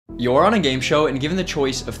You're on a game show and given the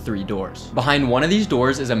choice of 3 doors. Behind one of these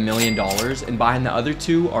doors is $1 million and behind the other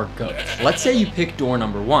 2 are goats. Let's say you pick door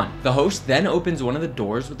number 1. The host then opens one of the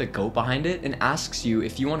doors with a goat behind it and asks you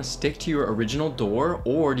if you want to stick to your original door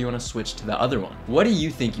or do you want to switch to the other one. What do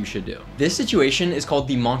you think you should do? This situation is called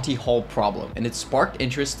the Monty Hall Problem, and it sparked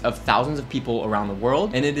interest of thousands of people around the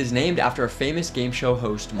world, and it is named after a famous game show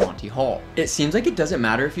host, Monty Hall. It seems like it doesn't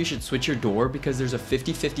matter if you should switch your door because there's a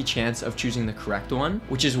 50-50 chance of choosing the correct one,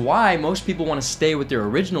 which is why most people want to stay with their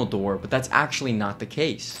original door, but that's actually not the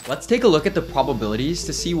case. Let's take a look at the probabilities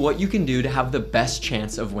to see what you can do to have the best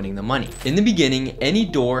chance of winning the money. In the beginning, any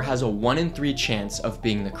door has a 1 in 3 chance of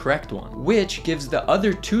being the correct one, which gives the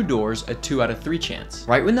other 2 doors a 2 out of 3 chance.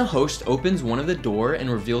 Right when the host opens one of the door and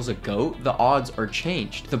reveals a goat, the odds are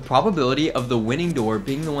changed. The probability of the winning door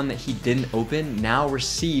being the one that he didn't open now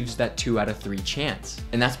receives that 2 out of 3 chance.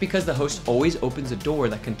 And that's because the host always opens a door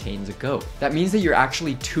that contains a goat. That means that you're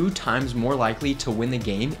actually 2 times more likely to win the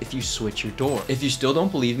game if you switch your door. If you still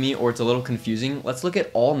don't believe me or it's a little confusing, let's look at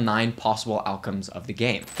all 9 possible outcomes of the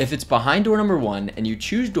game. If it's behind door number 1 and you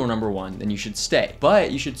choose door number 1, then you should stay, but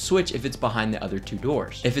you should switch if it's behind the other 2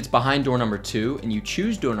 doors. If it's behind door number 2 and you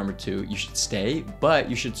choose door number 2, you should stay, but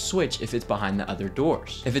you should switch if it's behind the other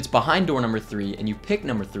doors. If it's behind door number 3 and you pick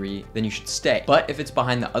number 3, then you should stay, but if it's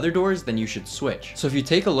behind the other doors, then you should switch. So if you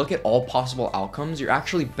take a look at all possible outcomes, you're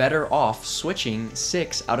actually better off switching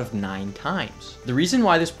 6 out of 9 times. The reason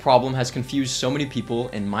why this problem has confused so many people,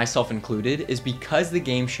 and myself included, is because the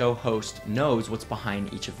game show host knows what's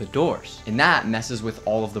behind each of the doors, and that messes with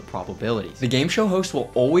all of the probabilities. The game show host will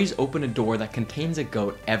always open a door that contains a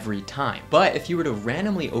goat every time, but if you were to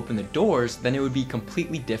randomly open the doors, then it would be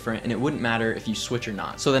completely different and it wouldn't matter if you switch or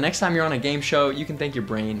not. So the next time you're on a game show, you can thank your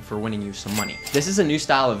brain for winning you some money. This is a new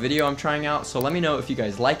style of video I'm trying out, so let me know if you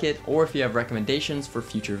guys like it or if you have recommendations for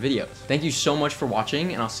future videos. Thank you so much for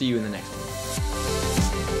watching, and I'll see you in the next one.